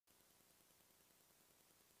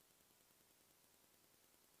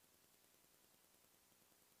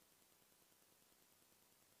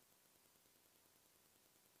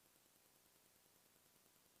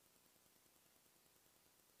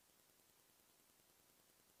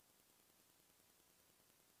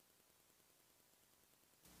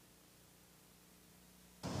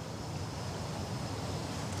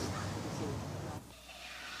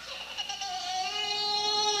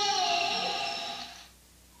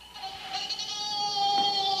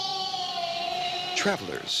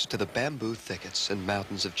Travelers to the bamboo thickets and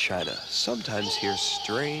mountains of China sometimes hear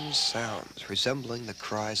strange sounds resembling the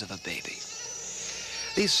cries of a baby.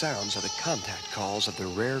 These sounds are the contact calls of the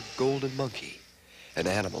rare golden monkey, an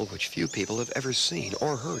animal which few people have ever seen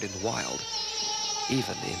or heard in the wild,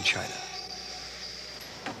 even in China.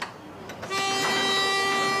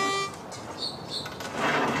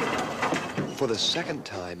 For the second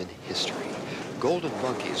time in history, golden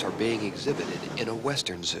monkeys are being exhibited in a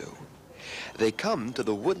Western zoo. They come to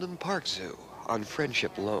the Woodland Park Zoo on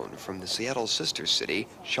friendship loan from the Seattle sister city,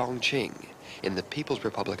 Chongqing, in the People's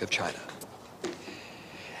Republic of China.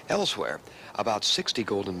 Elsewhere, about 60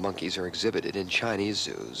 golden monkeys are exhibited in Chinese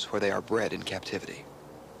zoos where they are bred in captivity.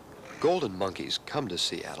 Golden monkeys come to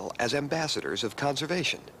Seattle as ambassadors of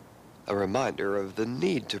conservation, a reminder of the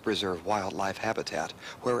need to preserve wildlife habitat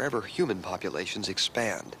wherever human populations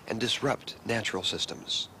expand and disrupt natural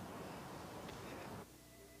systems.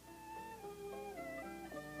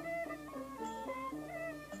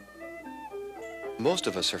 Most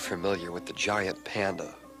of us are familiar with the giant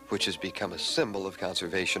panda, which has become a symbol of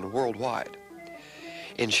conservation worldwide.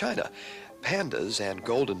 In China, pandas and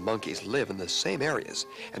golden monkeys live in the same areas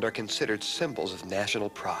and are considered symbols of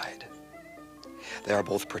national pride. They are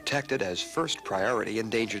both protected as first priority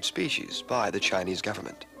endangered species by the Chinese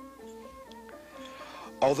government.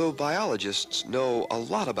 Although biologists know a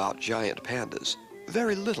lot about giant pandas,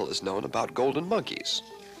 very little is known about golden monkeys.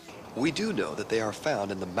 We do know that they are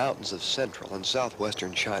found in the mountains of central and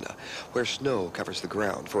southwestern China, where snow covers the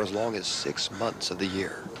ground for as long as 6 months of the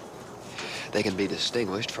year. They can be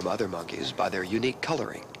distinguished from other monkeys by their unique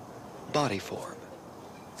coloring, body form,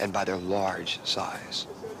 and by their large size.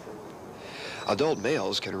 Adult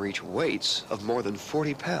males can reach weights of more than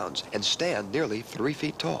 40 pounds and stand nearly 3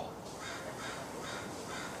 feet tall.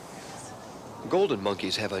 Golden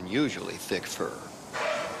monkeys have unusually thick fur.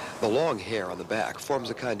 The long hair on the back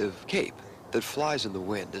forms a kind of cape that flies in the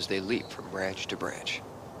wind as they leap from branch to branch.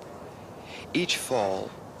 Each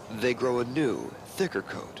fall, they grow a new, thicker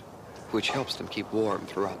coat, which helps them keep warm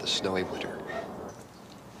throughout the snowy winter.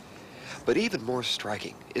 But even more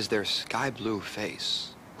striking is their sky blue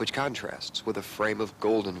face, which contrasts with a frame of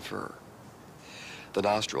golden fur. The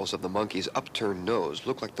nostrils of the monkey's upturned nose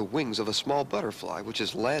look like the wings of a small butterfly which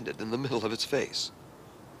has landed in the middle of its face.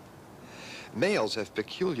 Males have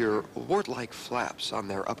peculiar wart-like flaps on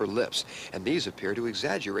their upper lips, and these appear to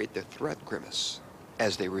exaggerate their threat grimace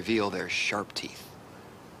as they reveal their sharp teeth.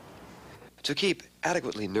 To keep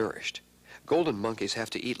adequately nourished, golden monkeys have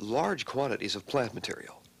to eat large quantities of plant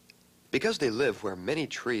material. Because they live where many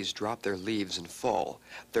trees drop their leaves in fall,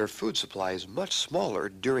 their food supply is much smaller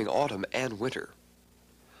during autumn and winter.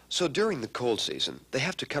 So during the cold season, they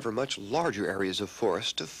have to cover much larger areas of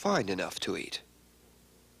forest to find enough to eat.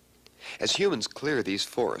 As humans clear these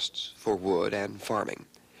forests for wood and farming,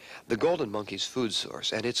 the golden monkey's food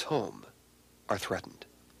source and its home are threatened.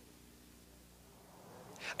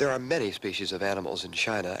 There are many species of animals in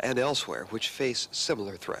China and elsewhere which face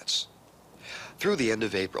similar threats. Through the end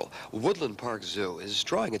of April, Woodland Park Zoo is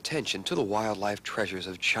drawing attention to the wildlife treasures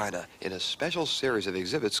of China in a special series of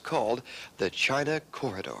exhibits called the China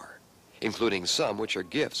Corridor, including some which are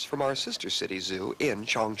gifts from our sister city zoo in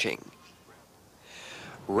Chongqing.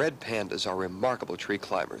 Red pandas are remarkable tree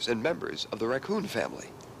climbers and members of the raccoon family.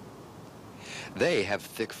 They have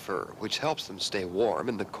thick fur, which helps them stay warm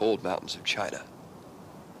in the cold mountains of China.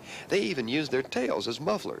 They even use their tails as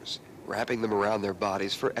mufflers, wrapping them around their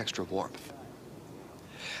bodies for extra warmth.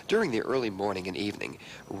 During the early morning and evening,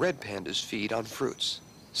 red pandas feed on fruits,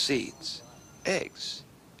 seeds, eggs,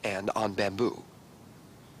 and on bamboo.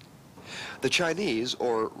 The Chinese,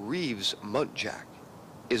 or Reeves muntjac,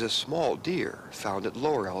 is a small deer found at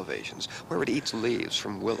lower elevations where it eats leaves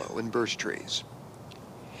from willow and birch trees.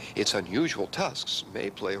 Its unusual tusks may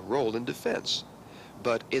play a role in defense,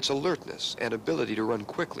 but its alertness and ability to run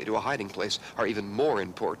quickly to a hiding place are even more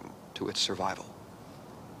important to its survival.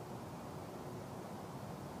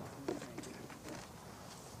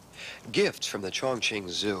 Gifts from the Chongqing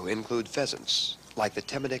Zoo include pheasants, like the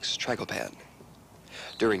Temminck's tragopan.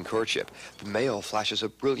 During courtship, the male flashes a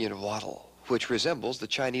brilliant wattle, which resembles the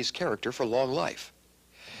Chinese character for long life.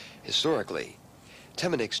 Historically,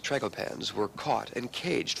 Temminck's tragopans were caught and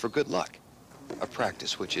caged for good luck, a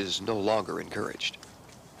practice which is no longer encouraged.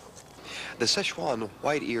 The Sichuan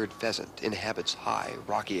white-eared pheasant inhabits high,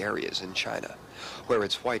 rocky areas in China, where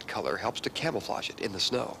its white color helps to camouflage it in the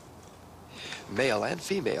snow. Male and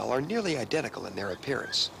female are nearly identical in their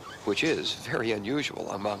appearance, which is very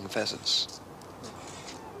unusual among pheasants.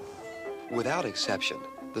 Without exception,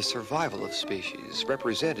 The survival of species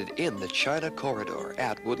represented in the China Corridor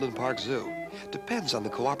at Woodland Park Zoo depends on the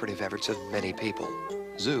cooperative efforts of many people,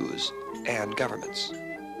 zoos, and governments.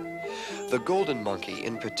 The golden monkey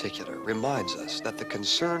in particular reminds us that the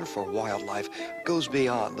concern for wildlife goes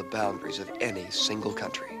beyond the boundaries of any single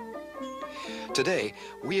country. Today,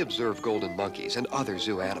 we observe golden monkeys and other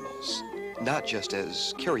zoo animals, not just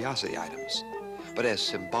as curiosity items, but as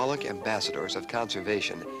symbolic ambassadors of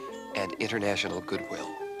conservation and international goodwill.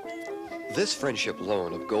 This friendship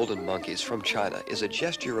loan of golden monkeys from China is a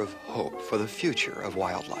gesture of hope for the future of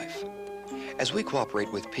wildlife. As we cooperate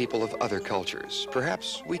with people of other cultures,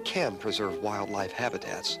 perhaps we can preserve wildlife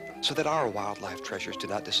habitats so that our wildlife treasures do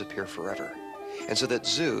not disappear forever, and so that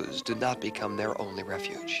zoos do not become their only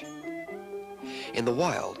refuge. In the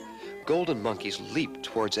wild, golden monkeys leap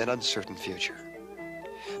towards an uncertain future.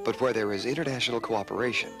 But where there is international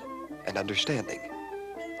cooperation and understanding,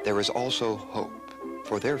 there is also hope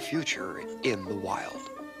for their future in the wild.